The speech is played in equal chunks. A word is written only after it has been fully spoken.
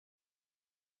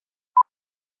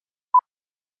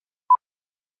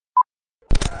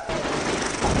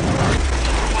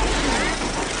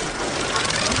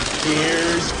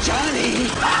Here's Johnny.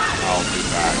 I'll be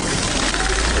back.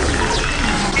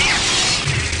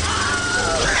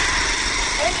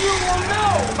 And you will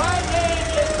know my name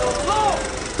is the Lord.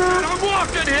 And I'm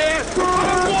walking here.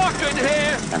 I'm walking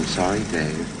here. I'm sorry,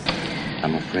 Dave.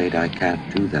 I'm afraid I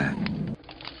can't do that.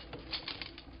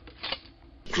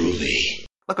 Groovy.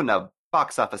 Welcome to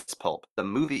Box Office Pulp, the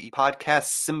movie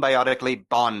podcast symbiotically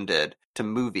bonded to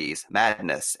movies,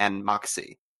 madness, and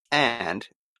moxie. And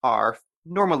our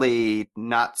normally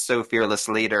not so fearless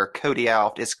leader, Cody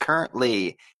Alft, is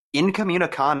currently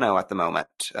incommunicado at the moment,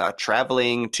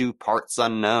 traveling to parts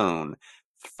unknown,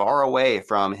 far away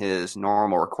from his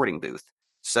normal recording booth.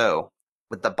 So,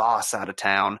 with the boss out of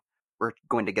town, we're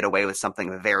going to get away with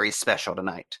something very special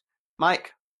tonight.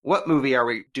 Mike, what movie are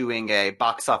we doing a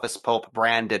Box Office Pulp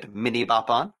branded mini bop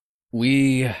on?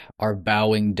 We are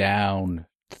bowing down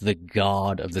to the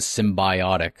god of the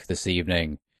symbiotic this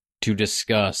evening to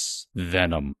discuss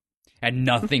Venom. And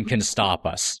nothing can stop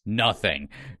us. Nothing.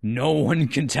 No one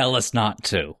can tell us not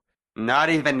to.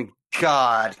 Not even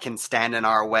God can stand in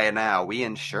our way now. We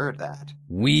ensured that.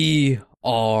 We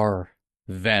are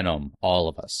Venom, all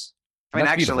of us. I mean,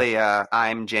 That's actually, beautiful.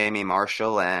 I'm Jamie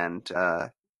Marshall, and I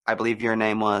believe your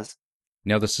name was?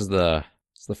 No, this is the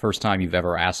first time you've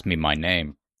ever asked me my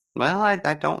name. Well,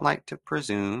 I don't like to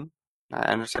presume.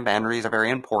 I understand boundaries are very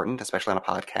important, especially on a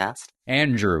podcast.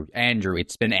 Andrew.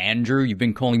 It's been Andrew. You've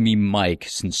been calling me Mike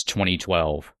since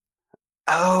 2012.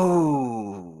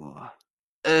 Oh.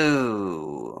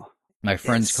 My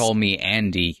friends Yes. call me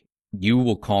Andy. You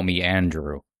will call me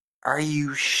Andrew. Are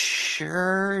you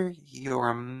sure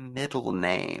your middle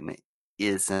name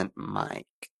isn't Mike?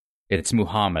 It's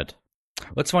Muhammad.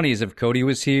 What's funny is if Cody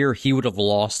was here, he would have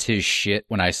lost his shit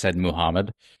when I said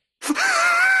Muhammad.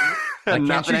 I'm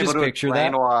can't you just picture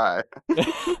that? Why.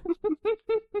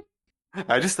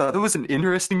 I just thought it was an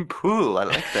interesting pool. I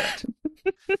like that.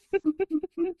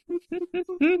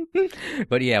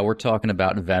 But yeah, we're talking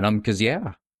about Venom because,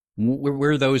 yeah,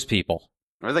 we're those people.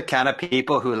 We're the kind of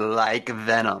people who like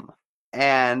Venom.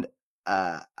 And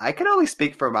I can only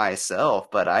speak for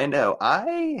myself, but I know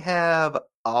I have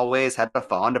always had a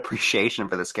fond appreciation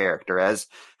for this character, as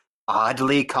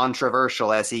oddly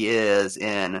controversial as he is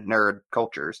in nerd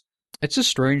cultures. It's a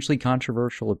strangely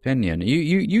controversial opinion.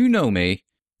 You know me.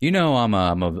 You know I'm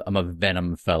a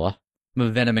Venom fella. I'm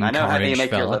a Venom and I know how do you Carnage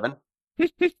make your fella.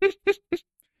 living.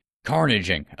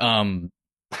 Carnaging.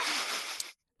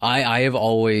 I have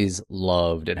always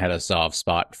loved and had a soft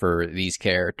spot for these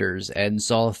characters and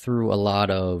saw through a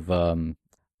lot of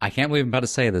I can't believe I'm about to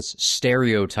say this,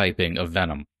 stereotyping of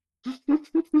Venom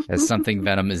as something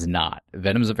Venom is not.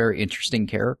 Venom's a very interesting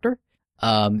character.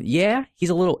 Yeah,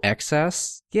 he's a little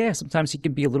excess. Yeah, sometimes he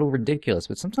can be a little ridiculous,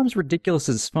 but sometimes ridiculous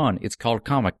is fun. It's called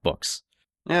comic books.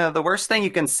 Yeah, the worst thing you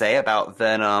can say about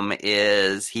Venom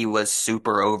is he was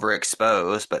super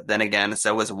overexposed, but then again,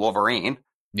 so was Wolverine.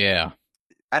 Yeah.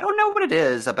 I don't know what it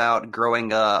is about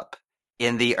growing up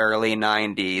in the early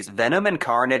 90s. Venom and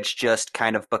Carnage just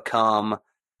kind of become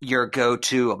your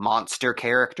go-to monster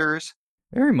characters.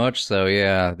 Very much so,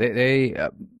 yeah.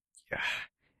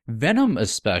 Venom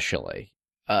especially.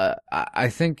 I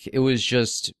think it was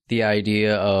just the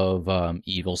idea of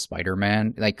evil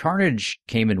Spider-Man. Like, Carnage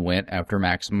came and went after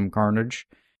Maximum Carnage,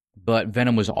 but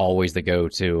Venom was always the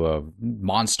go-to of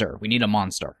monster. We need a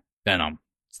monster. Venom.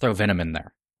 Let's throw Venom in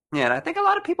there. Yeah, and I think a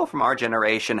lot of people from our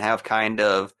generation have kind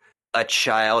of a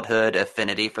childhood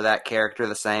affinity for that character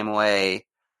the same way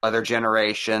other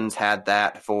generations had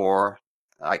that for,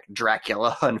 like,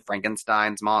 Dracula and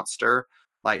Frankenstein's monster.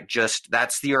 Like, just,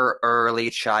 that's your early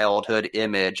childhood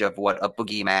image of what a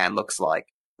boogeyman looks like.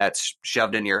 That's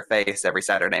shoved in your face every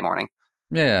Saturday morning.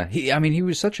 Yeah, he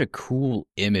was such a cool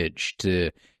image to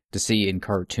see in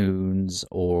cartoons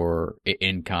or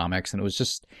in comics, and it was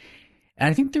just, and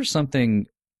I think there's something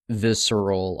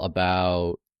visceral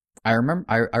about, I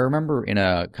remember in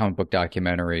a comic book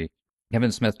documentary,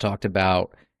 Kevin Smith talked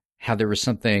about how there was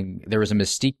a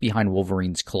mystique behind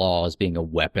Wolverine's claws being a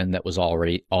weapon that was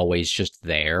always just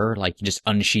there. Like, you just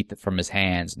unsheath it from his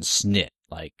hands and snip,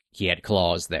 like he had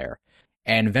claws there.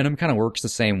 And Venom kind of works the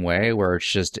same way, where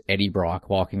it's just Eddie Brock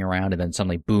walking around and then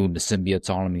suddenly, boom, the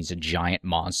symbiote's on him and he's a giant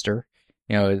monster.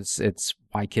 You know, it's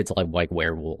why kids like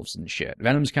werewolves and shit.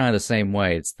 Venom's kind of the same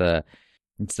way. It's the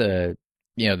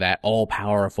that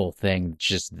all-powerful thing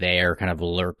just there, kind of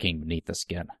lurking beneath the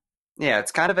skin. Yeah,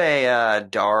 it's kind of a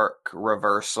dark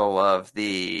reversal of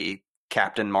the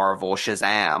Captain Marvel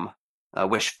Shazam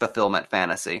wish fulfillment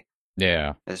fantasy.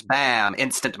 Yeah. There's bam,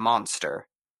 instant monster.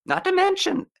 Not to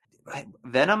mention,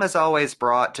 Venom has always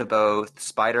brought to both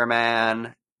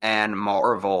Spider-Man and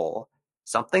Marvel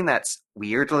something that's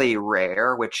weirdly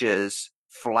rare, which is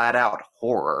flat out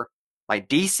horror. Like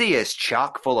DC is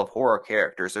chock full of horror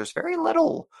characters. There's very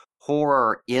little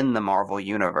horror in the Marvel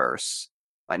universe.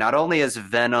 Like not only is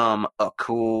Venom a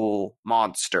cool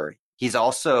monster, he's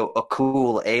also a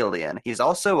cool alien. He's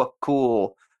also a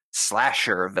cool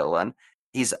slasher villain.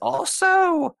 He's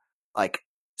also like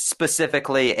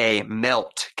specifically a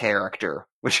melt character,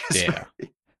 which is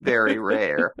very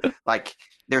rare. Like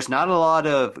there's not a lot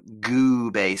of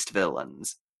goo-based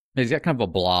villains. He's got kind of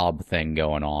a blob thing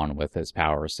going on with his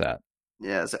power set.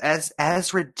 Yes,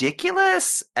 as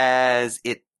ridiculous as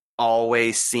it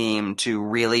always seemed to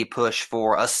really push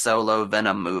for a solo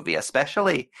Venom movie,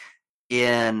 especially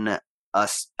in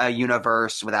a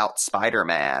universe without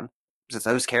Spider-Man, because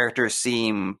those characters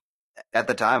seem, at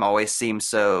the time, always seemed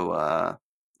so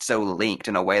linked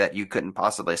in a way that you couldn't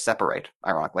possibly separate,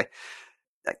 ironically.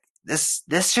 Like, this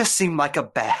just seemed like a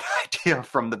bad idea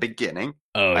from the beginning.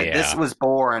 Oh, like, this was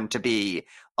born to be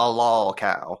a lol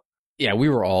cow. Yeah, we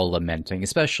were all lamenting,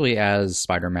 especially as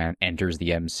Spider-Man enters the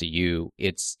MCU.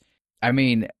 I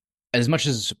mean, as much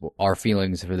as our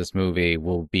feelings for this movie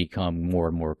will become more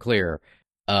and more clear,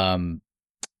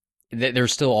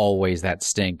 there's still always that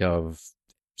stink of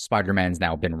Spider-Man's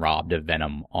now been robbed of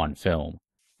Venom on film.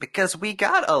 Because we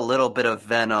got a little bit of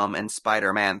Venom in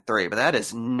Spider-Man 3, but that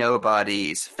is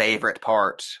nobody's favorite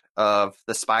part of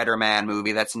the Spider-Man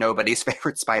movie. That's nobody's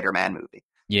favorite Spider-Man movie.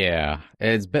 Yeah,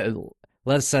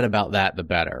 less said about that, the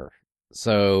better.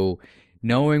 So,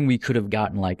 knowing we could have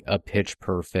gotten like a pitch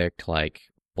perfect, like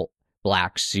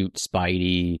black suit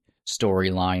Spidey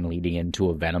storyline leading into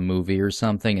a Venom movie or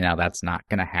something, and now that's not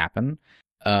going to happen.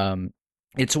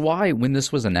 It's why when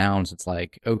this was announced, it's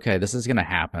like, okay, this is going to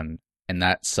happen, and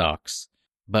that sucks.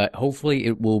 But hopefully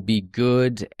it will be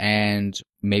good and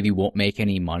maybe won't make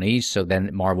any money, so then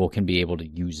Marvel can be able to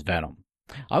use Venom.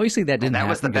 Obviously, that didn't happen. That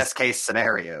was the best case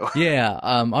scenario. Yeah,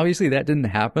 obviously that didn't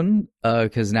happen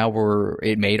because now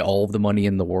it made all of the money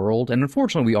in the world, and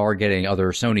unfortunately, we are getting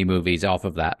other Sony movies off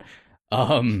of that,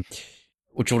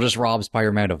 which will just rob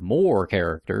Spider-Man of more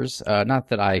characters. Not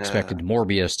that I expected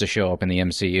Morbius to show up in the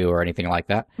MCU or anything like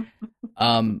that,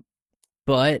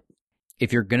 but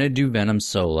if you're gonna do Venom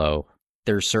solo,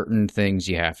 there's certain things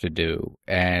you have to do,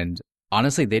 and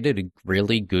honestly, they did a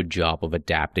really good job of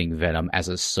adapting Venom as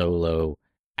a solo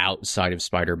outside of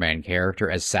Spider-Man character,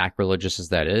 as sacrilegious as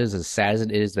that is, as sad as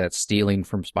it is that's stealing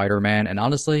from Spider-Man. And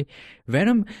honestly,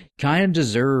 Venom kind of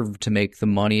deserved to make the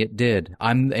money it did.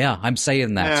 I'm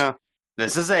saying that. Yeah.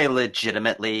 This is a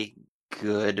legitimately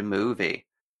good movie.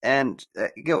 And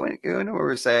going to what we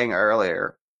were saying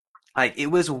earlier, like it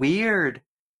was weird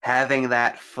having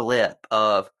that flip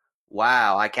of,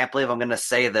 wow, I can't believe I'm going to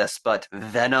say this, but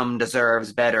Venom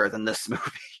deserves better than this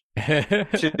movie.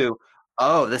 To,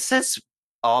 oh, this is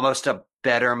almost a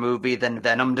better movie than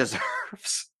Venom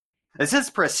deserves. This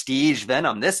is prestige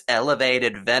Venom. This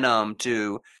elevated Venom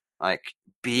to, like,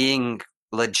 being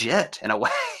legit in a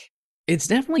way. It's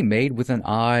definitely made with an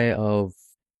eye of,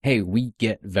 hey, we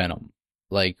get Venom.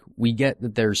 Like, we get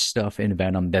that there's stuff in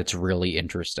Venom that's really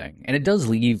interesting. And it does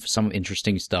leave some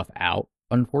interesting stuff out,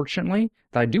 unfortunately,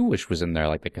 that I do wish was in there,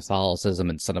 like the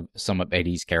Catholicism and some of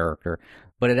Eddie's character.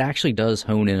 But it actually does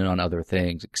hone in on other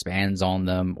things, expands on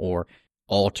them, or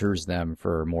alters them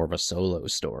for more of a solo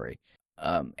story.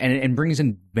 And brings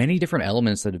in many different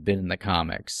elements that have been in the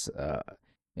comics. It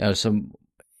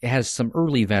has some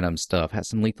early Venom stuff, has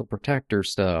some Lethal Protector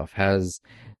stuff, has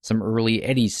some early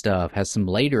Eddie stuff, has some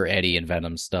later Eddie and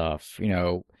Venom stuff. You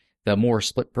know, the more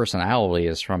split personality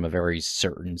is from a very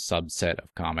certain subset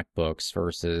of comic books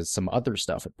versus some other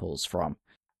stuff it pulls from.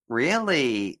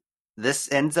 Really, this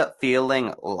ends up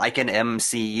feeling like an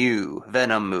MCU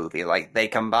Venom movie. Like, they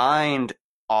combined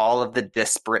all of the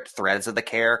disparate threads of the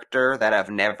character that have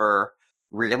never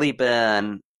really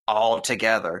been all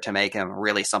together to make him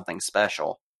really something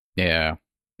special. Yeah.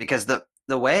 Because the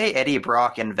way Eddie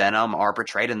Brock and Venom are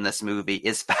portrayed in this movie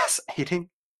is fascinating.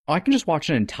 I can just watch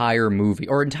an entire movie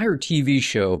or entire TV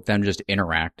show of them just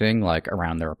interacting, like,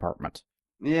 around their apartment.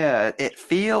 Yeah, it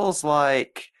feels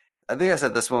like, I think I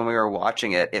said this when we were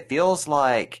watching it, it feels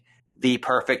like the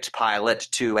perfect pilot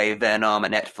to a Venom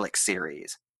Netflix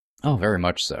series. Oh, very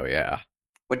much so, yeah.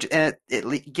 Which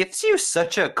it gives you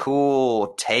such a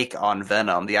cool take on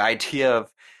Venom. The idea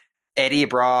of Eddie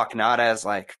Brock not as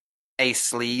like a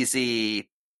sleazy,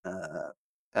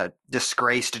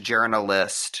 disgraced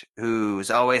journalist who's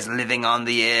always living on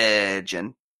the edge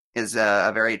and is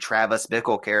a very Travis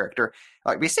Bickle character.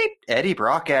 Like, we see Eddie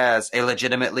Brock as a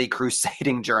legitimately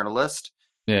crusading journalist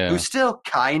who's still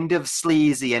kind of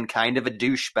sleazy and kind of a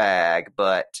douchebag,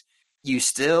 but you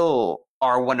still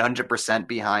are 100%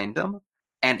 behind him.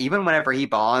 And even whenever he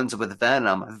bonds with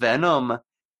Venom, Venom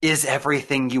is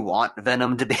everything you want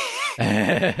Venom to be.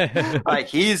 Like,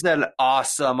 he's an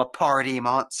awesome party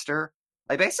monster.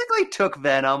 I basically took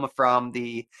Venom from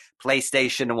the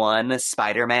PlayStation 1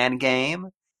 Spider-Man game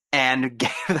and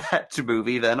gave that to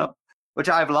movie Venom, which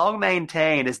I've long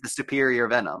maintained is the superior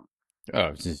Venom.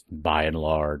 Oh, just by and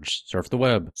large, surf the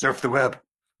web. Surf the web.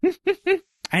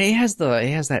 And he has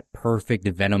that perfect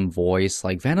Venom voice.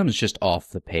 Like, Venom's just off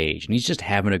the page, and he's just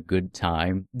having a good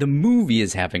time. The movie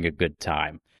is having a good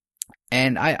time.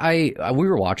 And we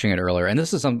were watching it earlier, and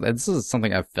this is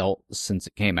something I've felt since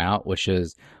it came out, which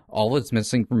is all that's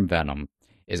missing from Venom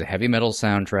is a heavy metal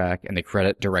soundtrack and the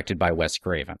credit directed by Wes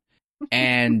Craven.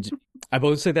 And I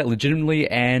both say that legitimately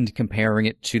and comparing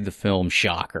it to the film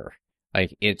Shocker.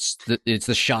 Like, it's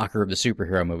the Shocker of the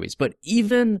superhero movies. But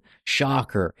even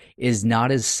Shocker is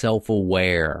not as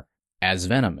self-aware as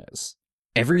Venom is.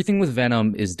 Everything with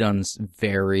Venom is done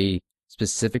very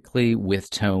specifically with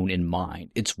tone in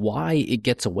mind. It's why it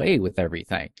gets away with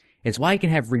everything. It's why it can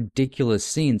have ridiculous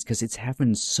scenes, because it's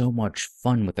having so much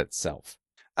fun with itself.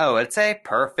 Oh, it's a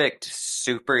perfect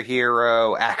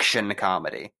superhero action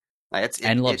comedy.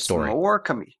 And love story.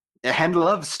 And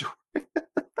love story.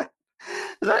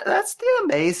 That's the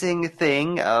amazing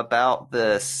thing about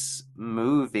this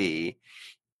movie.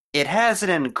 It has an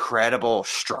incredible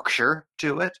structure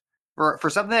to it. For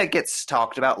something that gets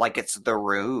talked about like it's The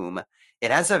Room,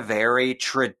 it has a very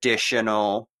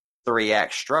traditional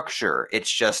 3-act structure.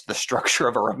 It's just the structure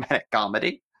of a romantic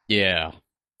comedy. Yeah.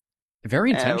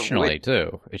 Very intentionally,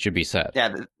 too, it should be said.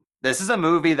 Yeah, this is a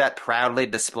movie that proudly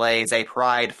displays a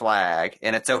pride flag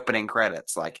in its opening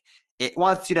credits. Like, it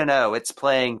wants you to know it's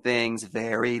playing things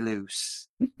very loose.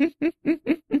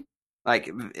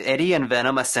 Like, Eddie and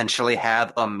Venom essentially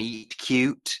have a meet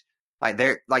cute. Like,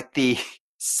 the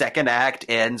second act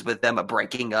ends with them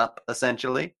breaking up,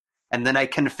 essentially. And then a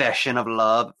confession of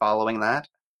love following that.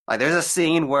 Like, there's a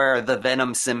scene where the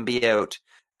Venom symbiote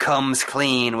comes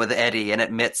clean with Eddie and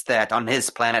admits that on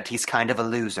his planet he's kind of a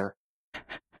loser.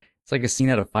 It's like a scene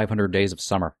out of 500 Days of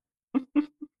Summer.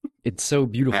 It's so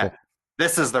beautiful. Yeah.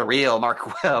 This is the real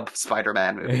Mark Webb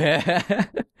Spider-Man movie.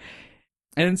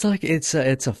 And it's like, it's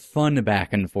a fun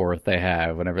back and forth they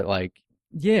have whenever, like,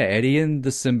 yeah, Eddie and the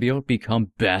symbiote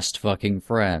become best fucking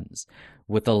friends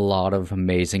with a lot of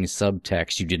amazing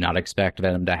subtext you did not expect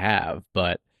Venom to have,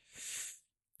 but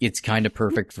it's kind of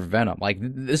perfect for Venom. Like,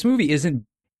 this movie isn't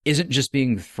just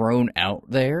being thrown out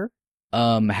there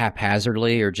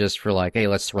haphazardly or just for like, hey,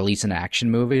 let's release an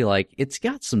action movie. Like, it's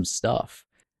got some stuff.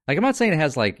 Like, I'm not saying it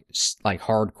has like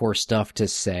hardcore stuff to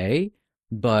say,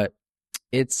 but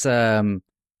it's kind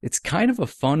of a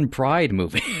fun pride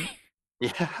movie.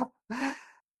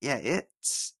 Yeah,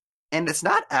 it's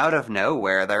not out of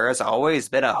nowhere. There has always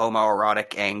been a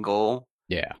homoerotic angle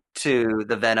to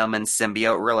the Venom and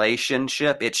symbiote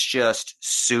relationship. It's just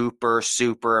super,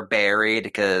 super buried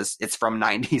because it's from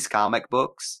 90s comic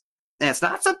books. And it's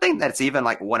not something that's even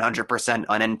like 100%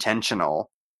 unintentional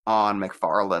on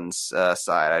McFarlane's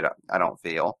side, I don't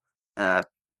feel.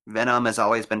 Venom has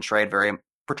always been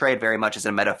portrayed very much as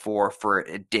a metaphor for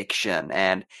addiction,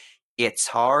 and it's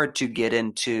hard to get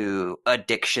into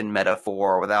addiction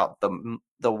metaphor without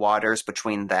the waters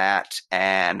between that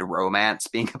and romance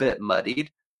being a bit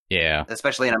muddied. Yeah.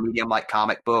 Especially in a medium like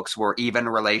comic books where even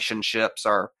relationships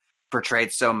are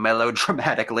portrayed so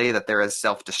melodramatically that they're as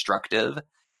self-destructive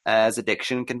as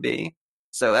addiction can be.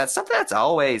 So that's something that's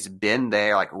always been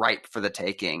there, like ripe for the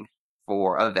taking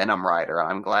for a Venom writer.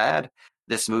 I'm glad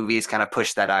this movie's kind of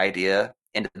pushed that idea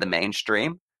into the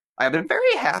mainstream. I've been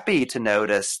very happy to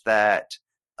notice that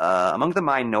among the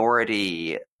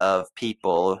minority of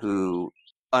people who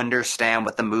understand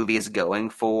what the movie is going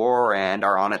for and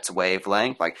are on its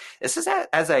wavelength, like this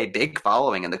has a big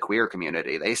following in the queer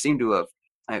community. They seem to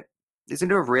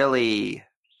have really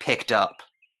picked up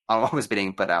on what was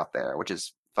being put out there, which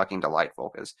is fucking delightful.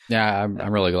 Because I'm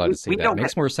really glad to see that. It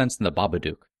makes more sense than the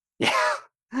Babadook.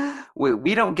 Yeah,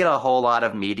 we don't get a whole lot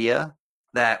of media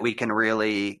that we can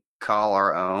really call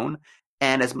our own,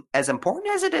 and as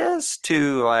important as it is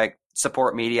to like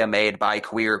support media made by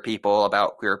queer people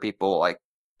about queer people, like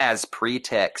as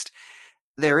pretext,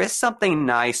 there is something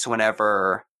nice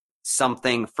whenever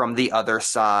something from the other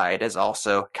side is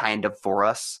also kind of for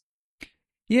us.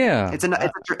 Yeah,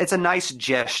 it's a nice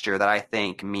gesture that I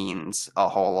think means a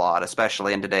whole lot,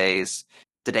 especially in today's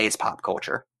pop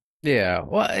culture. Yeah,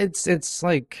 well, it's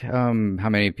like how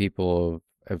many people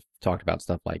have talked about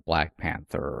stuff like Black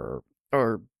Panther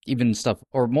or even stuff,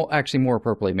 or more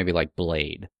appropriately, maybe like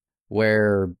Blade,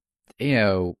 where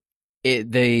the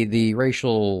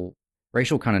racial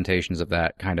connotations of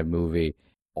that kind of movie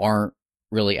aren't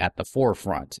really at the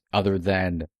forefront, other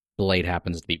than Blade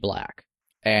happens to be black.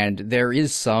 And there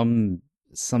is some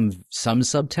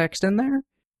subtext in there,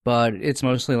 but it's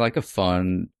mostly like a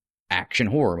fun action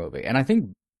horror movie. And I think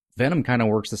Venom kind of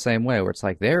works the same way, where it's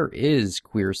like there is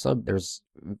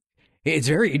it's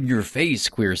very in your face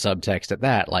queer subtext at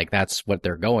that. Like that's what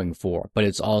they're going for, but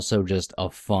it's also just a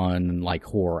fun like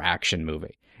horror action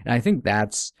movie. And I think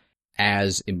that's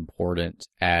as important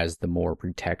as the more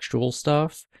pretextual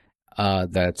stuff.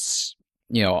 That's,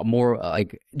 more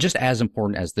like just as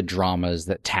important as the dramas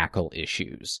that tackle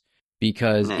issues,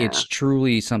 because it's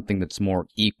truly something that's more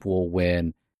equal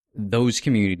when those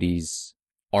communities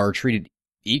are treated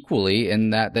equally in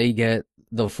that they get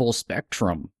the full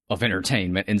spectrum of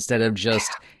entertainment instead of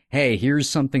just, hey, here's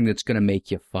something that's going to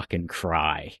make you fucking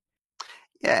cry.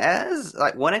 Yeah, as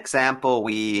like one example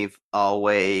we've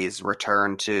always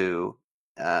returned to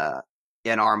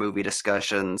in our movie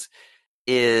discussions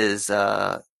is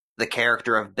the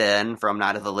character of Ben from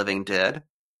Night of the Living Dead.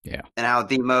 Yeah. And how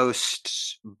the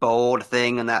most bold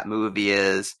thing in that movie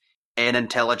is an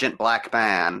intelligent black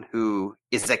man who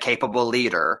is a capable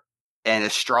leader and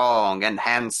is strong and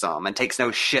handsome and takes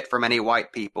no shit from any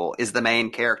white people is the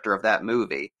main character of that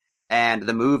movie. And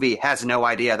the movie has no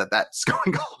idea that that's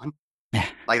going on.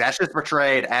 Like, that's just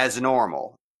portrayed as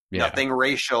normal. Yeah. Nothing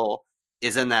racial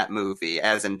is in that movie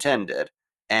as intended.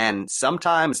 And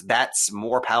sometimes that's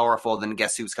more powerful than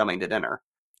Guess Who's Coming to Dinner.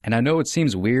 And I know it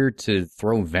seems weird to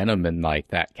throw Venom in like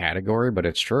that category, but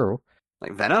it's true.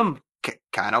 Like Venom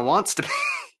kind of wants to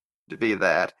be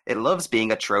that. It loves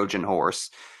being a Trojan horse,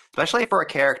 especially for a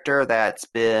character that's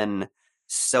been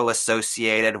so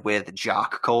associated with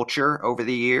jock culture over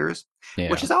the years,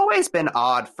 which has always been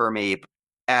odd for me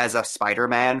as a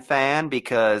Spider-Man fan,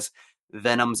 because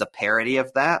Venom's a parody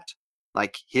of that.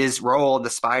 Like, his role in the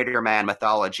Spider-Man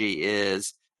mythology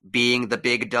is being the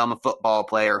big dumb football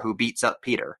player who beats up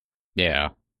Peter. Yeah.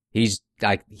 He's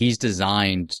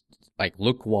designed, like,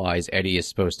 look-wise, Eddie is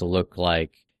supposed to look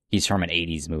like he's from an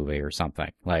 80s movie or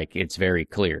something. Like, it's very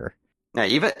clear. Yeah,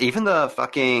 even the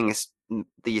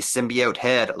symbiote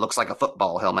head looks like a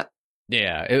football helmet.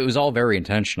 Yeah, it was all very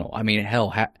intentional. I mean,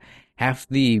 hell, half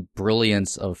the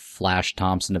brilliance of Flash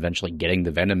Thompson eventually getting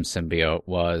the Venom symbiote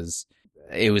was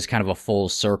kind of a full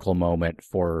circle moment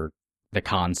for the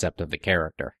concept of the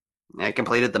character. It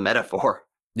completed the metaphor.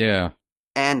 Yeah.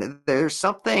 And there's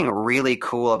something really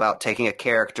cool about taking a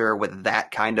character with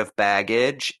that kind of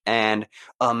baggage and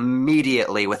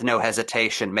immediately, with no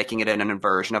hesitation, making it in an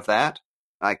inversion of that.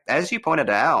 Like, as you pointed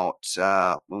out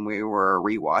when we were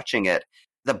rewatching it,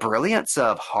 the brilliance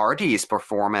of Hardy's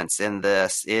performance in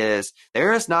this is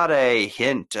there is not a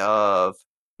hint of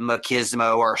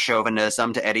machismo or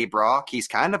chauvinism to Eddie Brock. He's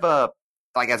kind of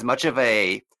as much of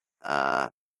a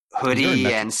hoodie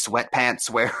and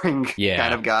sweatpants wearing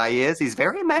kind of guy is. He's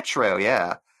very Metro,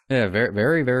 yeah. Yeah, very,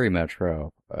 very, very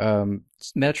Metro.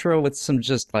 Metro with some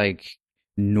just like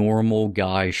normal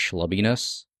guy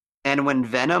schlubbiness. And when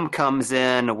Venom comes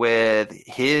in with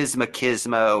his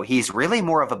machismo, he's really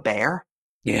more of a bear.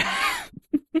 Yeah.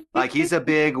 Like, he's a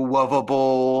big,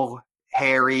 lovable,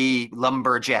 hairy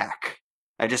lumberjack.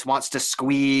 I just wants to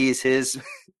squeeze his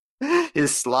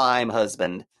slime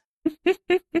husband.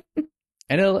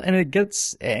 And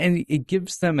it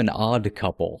gives them an odd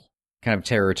couple kind of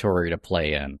territory to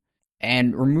play in,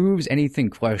 and removes anything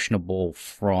questionable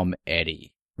from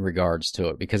Eddie in regards to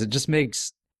it, because it just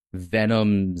makes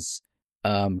Venom's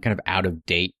kind of out of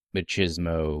date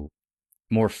machismo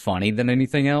more funny than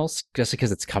anything else, just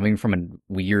because it's coming from a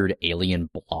weird alien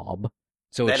blob.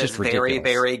 So that it's just is ridiculous. Very,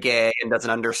 very gay and doesn't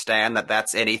understand that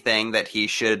that's anything that he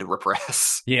should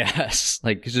repress. Yes,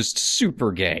 like it's just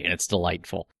super gay, and it's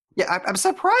delightful. Yeah, I'm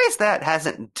surprised that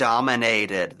hasn't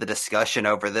dominated the discussion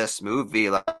over this movie.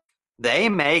 Like, they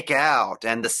make out,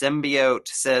 and the symbiote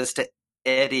says to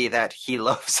Eddie that he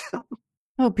loves him.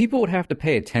 Well, people would have to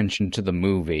pay attention to the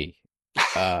movie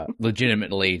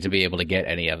legitimately to be able to get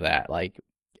any of that. Like,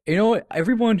 you know what?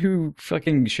 Everyone who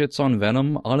fucking shits on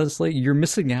Venom, honestly, you're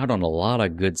missing out on a lot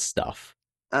of good stuff.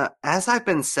 As I've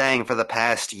been saying for the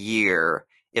past year,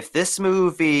 if this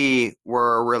movie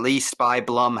were released by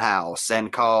Blumhouse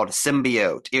and called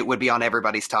Symbiote, it would be on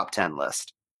everybody's top 10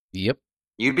 list. Yep.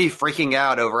 You'd be freaking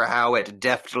out over how it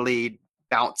deftly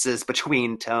bounces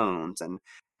between tones and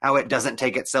how it doesn't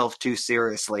take itself too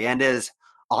seriously, and is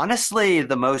honestly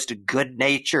the most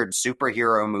good-natured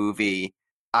superhero movie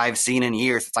I've seen in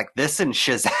years. It's like this and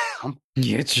Shazam.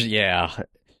 Yeah.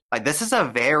 Like, this is a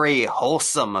very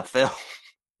wholesome film.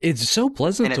 It's so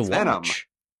pleasant to watch. Venom.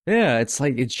 Yeah,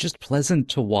 it's just pleasant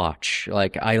to watch.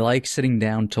 Like, I like sitting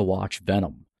down to watch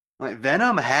Venom. Like,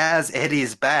 Venom has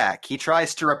Eddie's back. He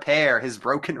tries to repair his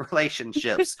broken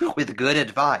relationships with good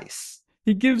advice.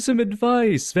 He gives him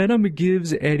advice. Venom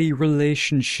gives Eddie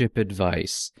relationship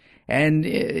advice. And,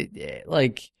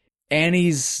 like,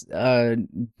 Annie's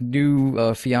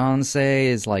new fiance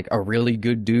is, like, a really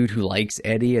good dude who likes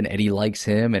Eddie, and Eddie likes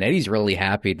him, and Eddie's really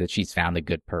happy that she's found a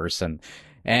good person.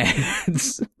 And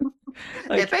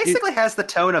like, it basically has the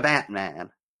tone of Ant-Man.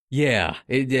 Yeah,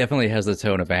 it definitely has the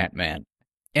tone of Ant-Man.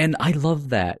 And I love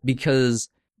that because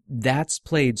that's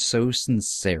played so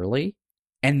sincerely.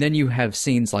 And then you have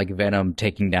scenes like Venom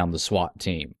taking down the SWAT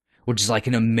team, which is like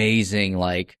an amazing,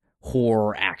 like,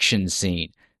 horror action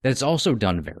scene that's also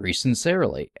done very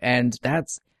sincerely. And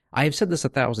I've said this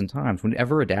 1,000 times,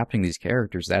 whenever adapting these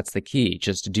characters, that's the key,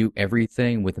 just to do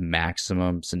everything with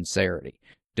maximum sincerity.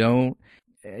 Don't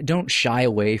shy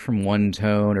away from one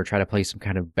tone or try to play some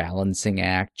kind of balancing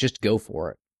act. Just go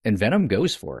for it. And Venom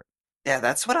goes for it. Yeah,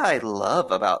 that's what I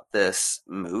love about this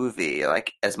movie.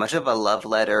 Like, as much of a love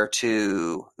letter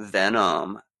to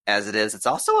Venom as it is, it's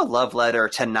also a love letter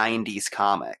to 90s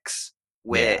comics,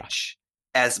 which,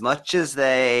 as much as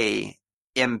they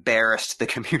embarrassed the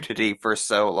community for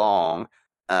so long,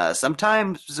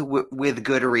 sometimes with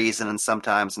good reason and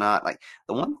sometimes not. Like,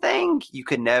 the one thing you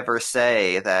could never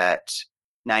say that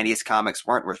 90s comics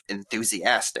weren't were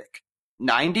enthusiastic.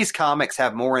 90s comics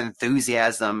have more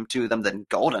enthusiasm to them than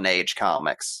Golden Age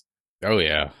comics. Oh,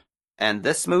 yeah. And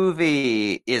this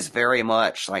movie is very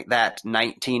much like that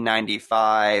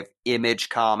 1995 Image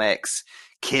Comics,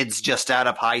 kids just out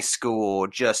of high school,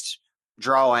 just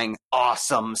drawing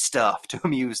awesome stuff to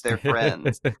amuse their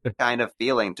friends kind of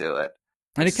feeling to it.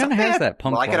 And it kind of has that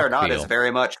punk rock like it or not, feel. It's very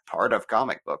much part of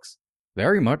comic books.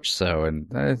 Very much so, and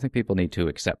I think people need to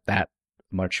accept that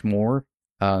much more,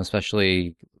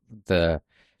 especially being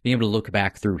able to look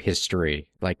back through history.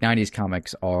 Like, 90s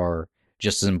comics are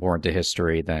just as important to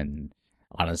history than,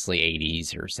 honestly,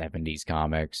 80s or 70s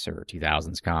comics or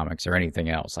 2000s comics or anything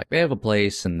else. Like, they have a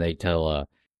place and they tell a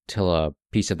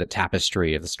piece of the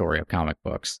tapestry of the story of comic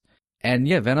books. And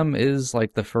yeah, Venom is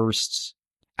like the first,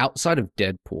 outside of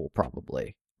Deadpool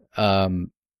probably,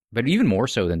 but even more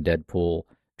so than Deadpool,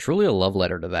 truly a love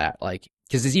letter to that. Like,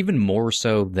 because it's even more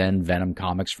so than Venom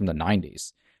comics from the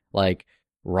 90s. Like,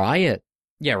 Riot,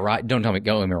 don't get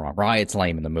me wrong, Riot's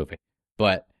lame in the movie,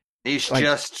 but he's like,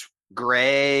 just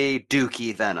gray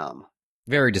dookie Venom.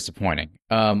 Very disappointing.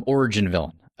 Origin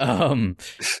villain.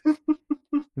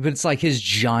 But it's like his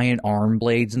giant arm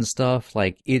blades and stuff,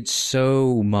 like, it's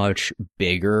so much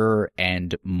bigger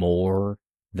and more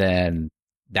than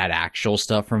that actual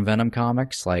stuff from Venom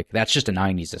comics. Like, that's just a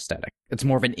 90s aesthetic. It's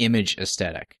more of an Image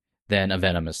aesthetic than a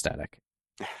Venom aesthetic.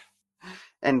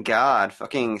 And God,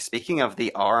 fucking speaking of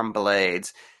the arm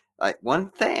blades, like,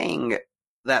 one thing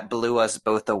that blew us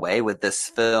both away with this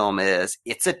film is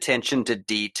its attention to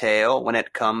detail when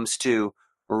it comes to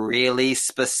really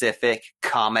specific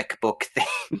comic book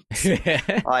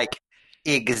things. Like,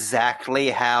 exactly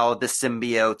how the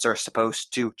symbiotes are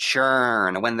supposed to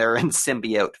churn when they're in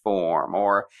symbiote form,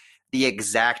 or the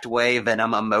exact way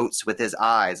Venom emotes with his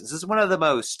eyes. This is one of the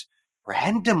most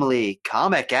randomly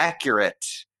comic accurate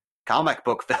comic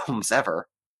book films ever.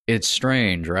 It's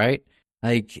strange, right?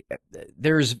 Like,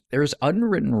 there's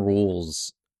unwritten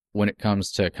rules when it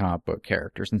comes to comic book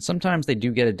characters, and sometimes they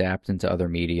do get adapted into other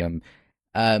medium.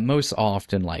 Most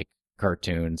often, like,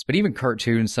 cartoons, but even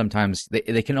cartoons, sometimes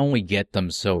they can only get them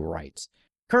so right.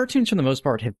 Cartoons, for the most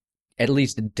part, have at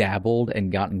least dabbled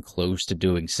and gotten close to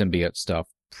doing symbiote stuff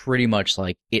pretty much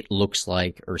like it looks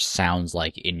like or sounds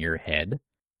like in your head.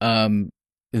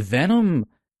 Venom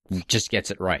just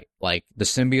gets it right. Like, the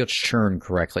symbiotes churn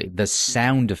correctly. The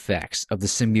sound effects of the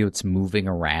symbiotes moving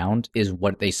around is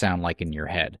what they sound like in your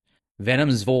head.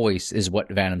 Venom's voice is what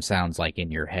Venom sounds like in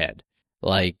your head.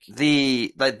 Like,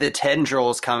 the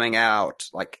tendrils coming out,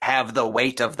 like, have the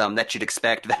weight of them that you'd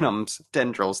expect Venom's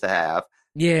tendrils to have.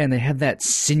 Yeah, and they have that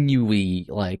sinewy,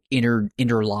 like,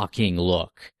 interlocking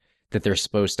look that they're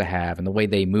supposed to have, and the way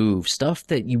they move, stuff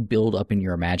that you build up in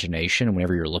your imagination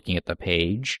whenever you're looking at the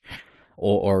page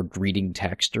or reading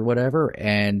text or whatever.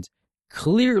 And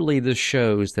clearly this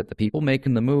shows that the people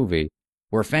making the movie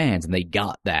were fans, and they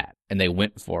got that, and they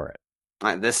went for it.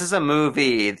 This is a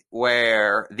movie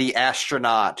where the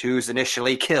astronaut who's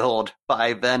initially killed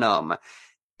by Venom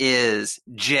is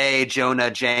J. Jonah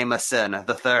Jameson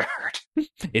III.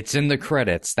 It's in the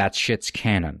credits. That shit's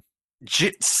canon.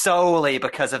 Solely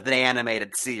because of the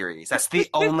animated series. That's the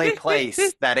only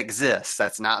place that exists.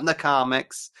 That's not in the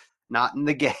comics, not in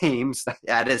the games.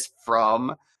 That is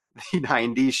from the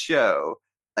 90s show.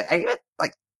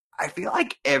 Like, I feel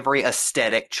like every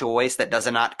aesthetic choice that does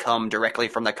not come directly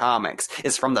from the comics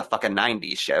is from the fucking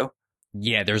 90s show.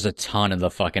 Yeah, there's a ton of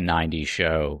the fucking 90s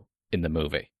show in the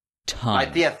movie. Ton.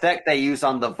 Like, the effect they use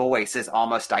on the voice is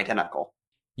almost identical.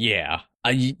 Yeah.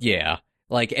 Yeah.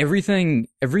 Like, everything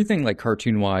like,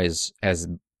 cartoon-wise has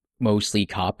mostly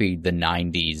copied the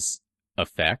 90s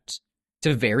effect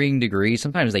to varying degrees.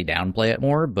 Sometimes they downplay it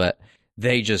more, but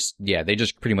they just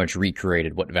pretty much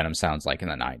recreated what Venom sounds like in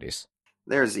the 90s.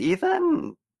 There's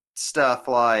even stuff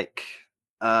like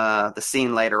the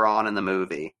scene later on in the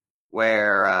movie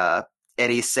where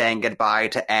Eddie's saying goodbye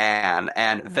to Anne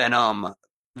and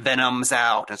Venom's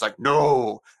out. And it's like,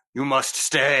 no, you must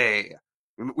stay.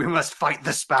 We must fight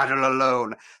this battle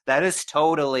alone. That is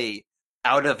totally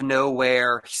out of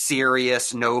nowhere,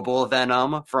 serious, noble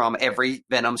Venom from every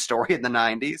Venom story in the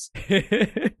 90s.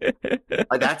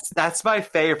 Like, that's my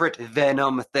favorite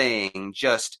Venom thing.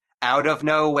 Just out of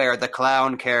nowhere, the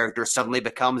clown character suddenly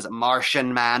becomes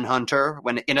Martian Manhunter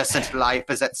when innocent life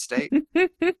is at stake.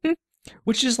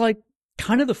 Which is like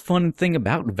kind of the fun thing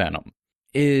about Venom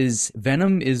is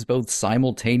both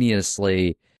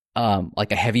simultaneously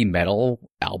like a heavy metal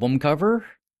album cover.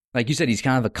 Like you said, he's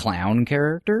kind of a clown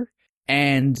character.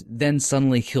 And then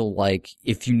suddenly he'll, like,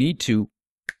 if you need to,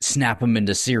 snap him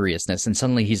into seriousness. And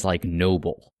suddenly he's, like,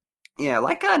 noble. Yeah,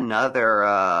 like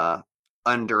another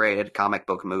underrated comic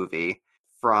book movie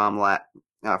from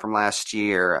last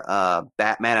year,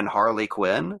 Batman and Harley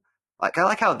Quinn. Like, I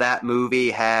like how that movie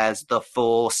has the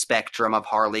full spectrum of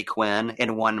Harley Quinn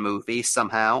in one movie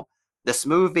somehow. This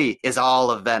movie is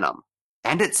all of Venom.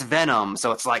 And it's Venom,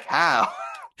 so it's like, how?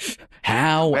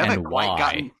 How and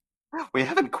why? We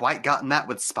haven't quite gotten that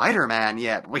with Spider-Man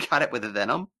yet. We got it with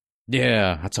Venom.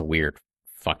 Yeah, that's a weird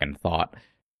fucking thought.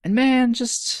 And man,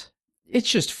 it's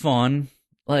just fun.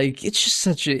 Like,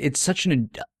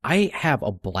 I have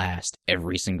a blast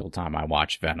every single time I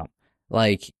watch Venom.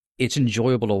 Like, it's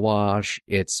enjoyable to watch.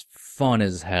 It's fun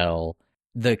as hell.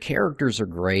 The characters are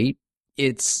great.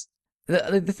 It's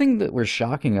the thing that was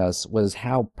shocking us was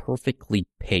how perfectly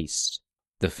paced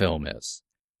the film is.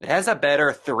 It has a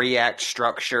better 3-act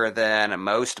structure than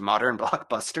most modern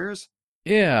blockbusters.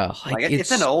 Yeah. Like it's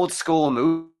an old school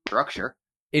movie structure.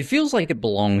 It feels like it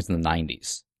belongs in the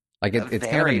 90s. Like it's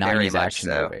very, kind of a 90s action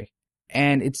movie.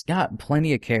 And it's got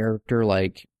plenty of character.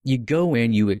 Like, you go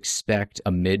in, you expect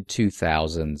a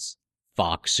mid-2000s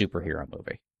Fox superhero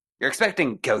movie. You're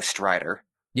expecting Ghost Rider.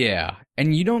 Yeah,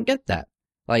 and you don't get that.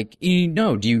 Like, do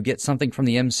you get something from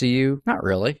the MCU? Not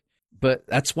really. But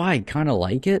that's why I kind of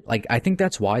like it. Like, I think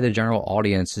that's why the general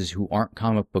audiences who aren't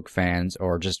comic book fans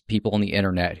or just people on the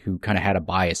internet who kind of had a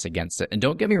bias against it. And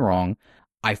don't get me wrong,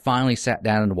 I finally sat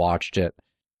down and watched it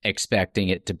expecting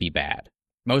it to be bad.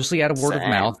 Mostly out of word of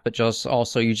mouth, but just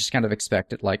also you just kind of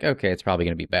expect it like, okay, it's probably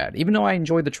going to be bad. Even though I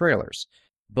enjoyed the trailers.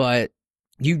 But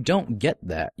you don't get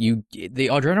that. The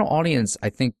general audience, I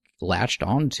think, latched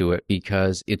onto it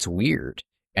because it's weird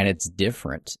and it's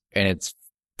different and it's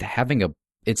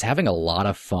having a lot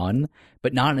of fun,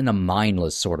 but not in a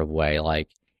mindless sort of way. Like,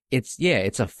 it's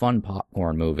a fun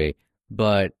popcorn movie,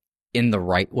 but in the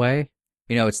right way.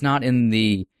 It's not in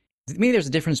the... To me, there's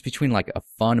a difference between, like, a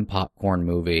fun popcorn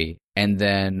movie and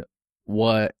then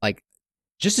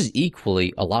just as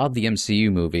equally, a lot of the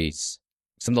MCU movies,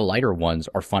 some of the lighter ones,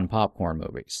 are fun popcorn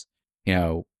movies.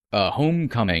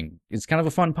 Homecoming is kind of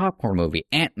a fun popcorn movie.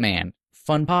 Ant-Man,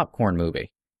 fun popcorn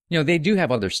movie. They do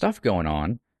have other stuff going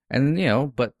on,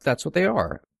 and, but that's what they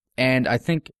are. And I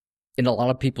think in a lot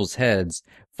of people's heads,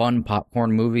 fun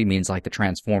popcorn movie means like the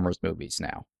Transformers movies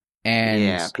now. And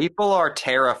yeah, people are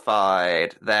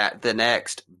terrified that the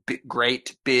next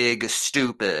great, big,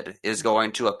 stupid is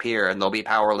going to appear and they'll be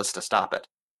powerless to stop it.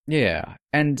 Yeah,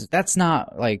 and that's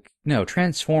not no,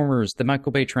 Transformers, the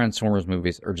Michael Bay Transformers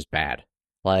movies are just bad.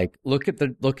 Like, look at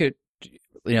the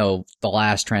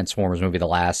last Transformers movie, The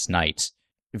Last Knight,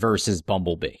 versus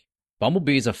Bumblebee.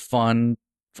 Bumblebee is a fun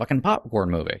fucking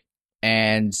popcorn movie.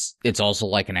 And it's also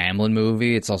like an Amblin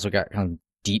movie. It's also got kind of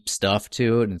deep stuff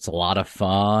to it, and it's a lot of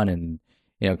fun and,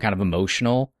 kind of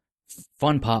emotional.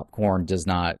 Fun popcorn does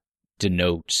not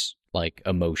denote, like,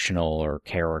 emotional or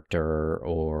character,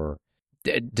 or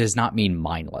it does not mean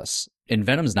mindless. And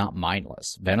Venom's not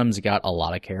mindless. Venom's got a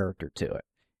lot of character to it.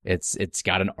 It's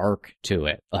got an arc to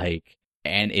it,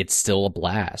 and it's still a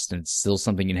blast, and it's still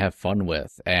something you can have fun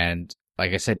with. And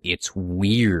like I said, it's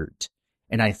weird.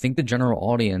 And I think the general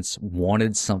audience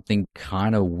wanted something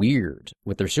kind of weird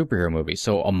with their superhero movie.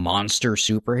 So a monster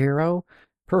superhero,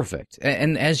 perfect.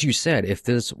 And as you said, if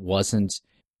this wasn't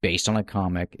based on a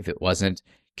comic, if it wasn't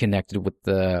connected with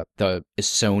the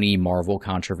Sony Marvel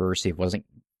controversy, if it wasn't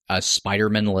a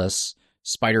Spider-Man-less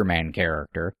Spider-Man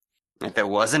character, If it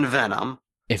wasn't Venom.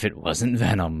 If it wasn't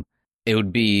Venom, it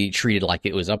would be treated like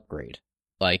it was Upgrade.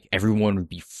 Like, everyone would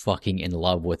be fucking in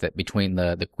love with it, between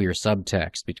the queer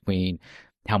subtext, between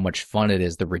how much fun it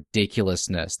is, the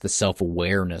ridiculousness, the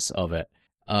self-awareness of it.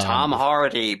 Tom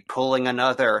Hardy pulling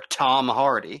another Tom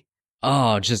Hardy.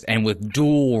 Oh, and with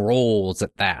dual roles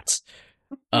at that.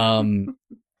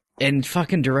 And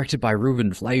fucking directed by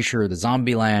Ruben Fleischer, the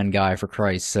Zombieland guy, for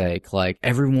Christ's sake. Like,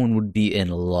 everyone would be in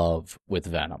love with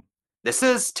Venom. This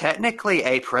is technically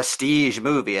a prestige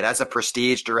movie. It has a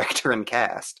prestige director and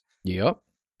cast. Yep.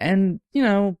 And,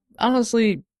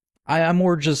 honestly, I'm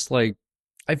more just like,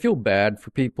 I feel bad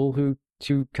for people who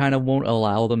kind of won't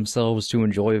allow themselves to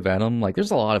enjoy Venom. Like,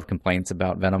 there's a lot of complaints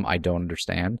about Venom I don't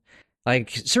understand. Like,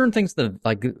 certain things,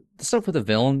 the stuff with the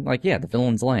villain, like, yeah, the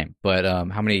villain's lame. But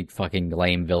how many fucking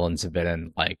lame villains have been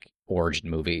in, like,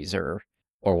 origin movies or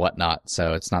whatnot?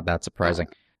 So it's not that surprising.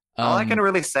 All I can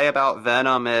really say about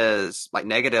Venom is, like,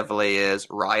 negatively, is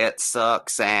Riot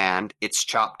sucks and it's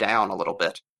chopped down a little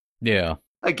bit. Yeah.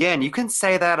 Again, you can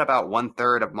say that about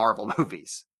 1/3 of Marvel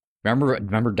movies.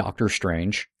 Remember Doctor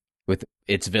Strange? With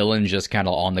its villain just kind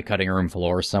of on the cutting room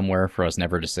floor somewhere for us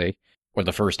never to see? Or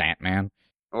the first Ant-Man?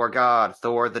 Or God,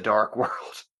 Thor the Dark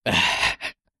World.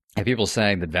 And people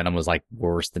saying that Venom was, like,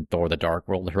 worse than Thor the Dark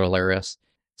World are hilarious.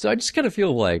 So I just kind of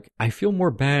feel like, I feel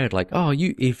more bad, like, oh,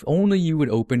 if only you would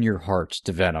open your heart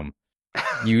to Venom,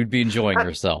 you'd be enjoying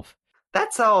yourself.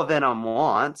 That's all Venom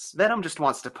wants. Venom just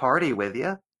wants to party with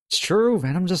you. It's true,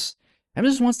 Venom just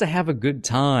wants to have a good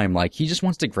time. Like, he just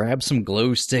wants to grab some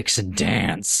glow sticks and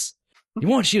dance. He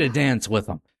wants you to dance with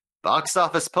him. Box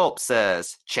Office Pulp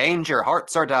says, change your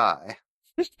hearts or die.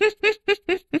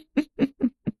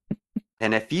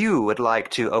 And if you would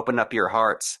like to open up your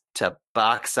hearts to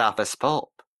Box Office Pulp,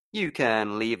 you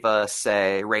can leave us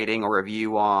a rating or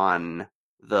review on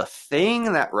the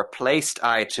thing that replaced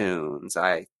iTunes.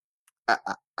 I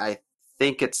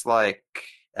think it's like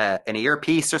an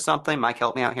earpiece or something. Mike,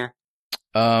 help me out here.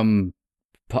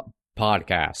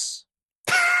 Podcasts.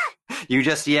 You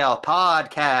just yell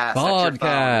podcast.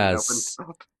 Podcasts.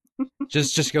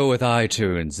 Just go with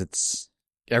iTunes.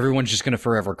 Everyone's just gonna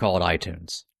forever call it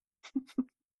iTunes.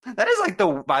 That is like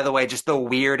by the way, just the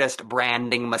weirdest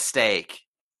branding mistake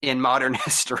in modern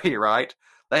history, right?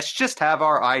 Let's just have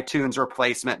our iTunes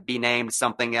replacement be named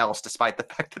something else despite the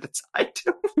fact that it's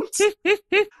iTunes.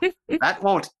 That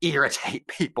won't irritate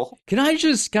people. Can I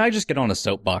just get on a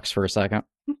soapbox for a second?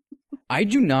 I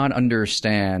do not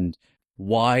understand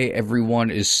why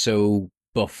everyone is so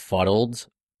befuddled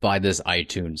by this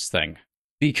iTunes thing.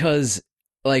 Because,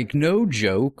 like, no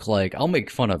joke, like, I'll make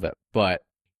fun of it, but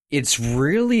it's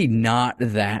really not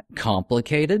that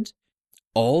complicated.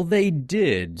 All they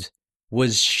did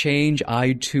was change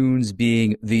iTunes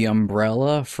being the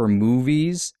umbrella for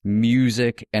movies,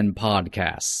 music, and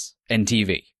podcasts, and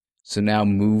TV. So now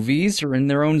movies are in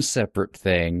their own separate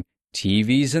thing,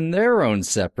 TV's in their own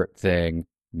separate thing,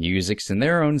 music's in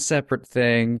their own separate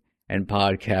thing, and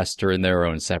podcasts are in their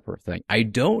own separate thing. I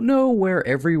don't know where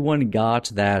everyone got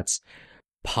that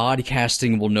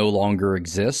podcasting will no longer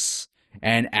exist,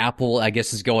 and Apple, I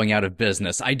guess, is going out of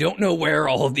business. I don't know where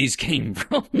all of these came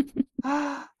from.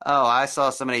 Oh, I saw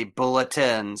so many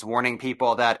bulletins warning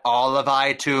people that all of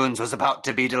iTunes was about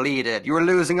to be deleted. You were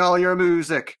losing all your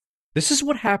music. This is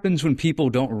what happens when people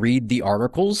don't read the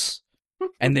articles,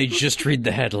 and they just read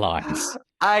the headlines.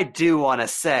 I do want to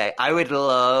say, I would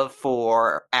love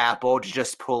for Apple to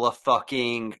just pull a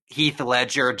fucking Heath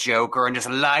Ledger Joker and just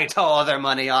light all their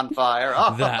money on fire.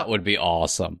 Oh. That would be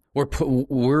awesome.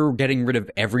 We're getting rid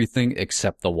of everything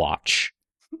except the watch.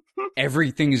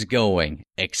 Everything's going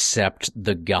except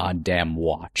the goddamn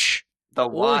watch. The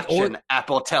watch and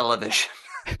Apple Television.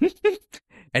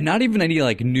 And not even any,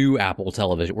 like, new Apple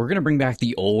Television. We're going to bring back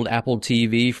the old Apple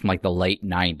TV from, like, the late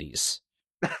 90s.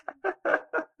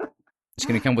 It's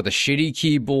going to come with a shitty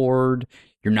keyboard.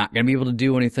 You're not going to be able to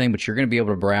do anything, but you're going to be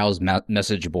able to browse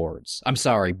message boards. I'm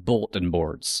sorry, bulletin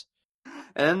boards.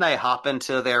 And then they hop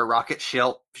into their rocket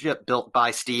ship built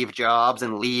by Steve Jobs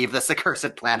and leave this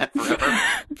accursed planet forever.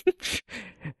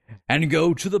 And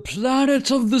go to the planet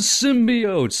of the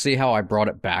symbiotes. See how I brought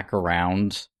it back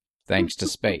around? Thanks to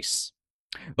space.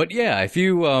 But yeah, if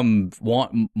you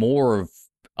want more of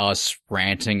us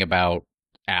ranting about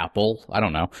Apple, I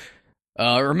don't know,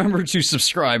 remember to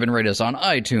subscribe and rate us on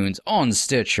iTunes, on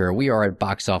Stitcher. We are at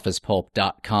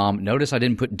boxofficepulp.com. Notice I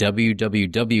didn't put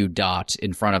www.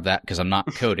 in front of that because I'm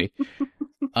not Cody.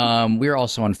 We are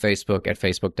also on Facebook at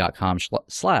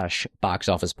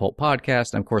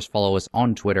facebook.com/boxofficepulppodcast. And of course, follow us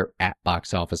on Twitter at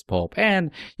boxofficepulp.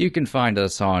 And you can find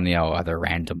us on, other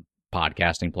random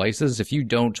podcasting places if you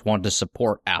don't want to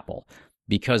support Apple.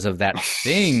 because of that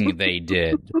thing they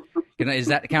did. Is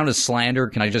that count as slander?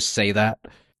 Can I just say that?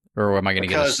 Or am I going to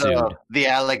get us Because sued? of the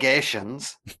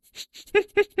allegations.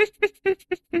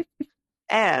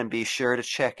 And be sure to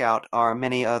check out our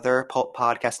many other Pulp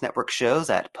Podcast Network shows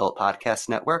at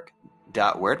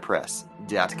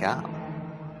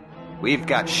pulppodcastnetwork.wordpress.com. We've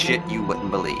got shit you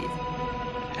wouldn't believe.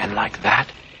 And like that,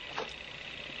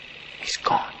 he's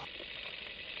gone.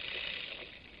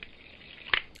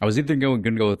 I was either going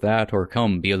to go with that or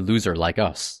come be a loser like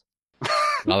us.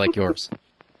 Not like yours.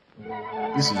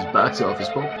 This is Box Office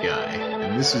Pulp Guy,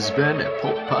 and this has been a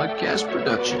Pulp Podcast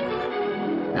production.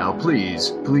 Now please,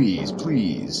 please,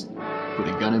 please, put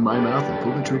a gun in my mouth and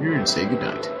pull the trigger and say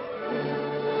goodnight.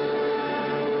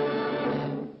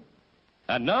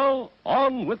 And now,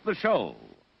 on with the show.